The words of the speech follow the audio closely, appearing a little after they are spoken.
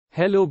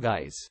Hello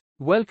guys.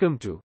 Welcome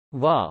to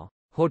Wow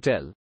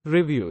Hotel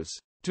Reviews.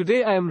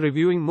 Today I am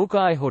reviewing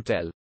Mookai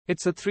Hotel.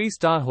 It's a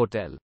 3-star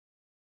hotel.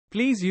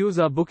 Please use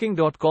our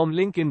booking.com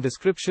link in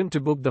description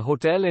to book the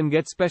hotel and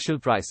get special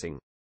pricing.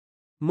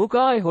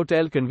 Mookai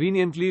Hotel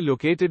conveniently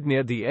located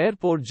near the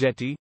airport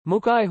jetty.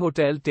 Mookai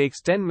Hotel takes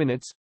 10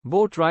 minutes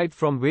boat ride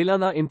from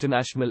Velana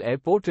International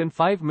Airport and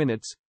 5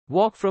 minutes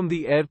walk from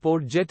the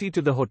airport jetty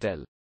to the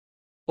hotel.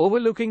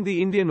 Overlooking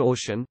the Indian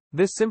Ocean,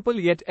 this simple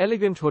yet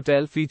elegant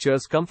hotel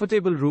features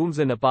comfortable rooms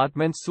and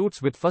apartment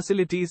suites with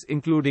facilities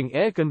including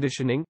air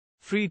conditioning,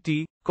 free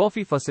tea,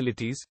 coffee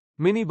facilities,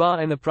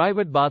 minibar and a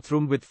private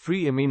bathroom with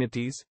free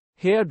amenities,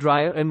 hair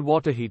dryer and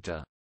water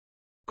heater.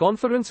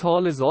 Conference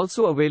hall is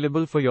also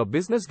available for your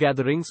business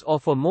gatherings or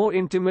for more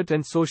intimate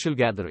and social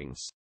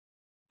gatherings.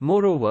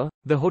 Moreover,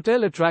 the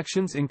hotel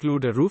attractions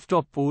include a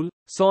rooftop pool,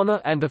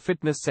 sauna and a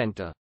fitness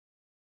center.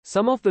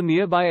 Some of the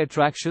nearby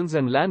attractions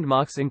and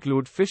landmarks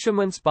include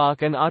Fisherman's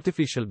Park and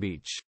Artificial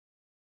Beach.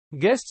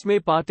 Guests may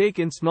partake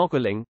in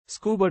snorkeling,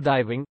 scuba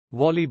diving,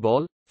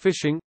 volleyball,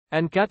 fishing,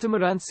 and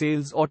catamaran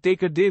sails or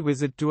take a day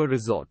visit to a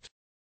resort.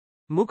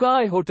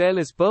 Mookai Hotel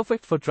is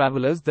perfect for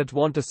travelers that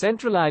want a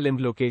central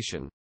island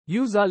location.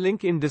 Use our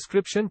link in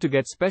description to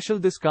get special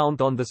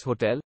discount on this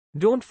hotel.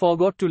 Don't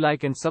forget to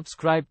like and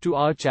subscribe to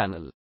our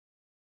channel.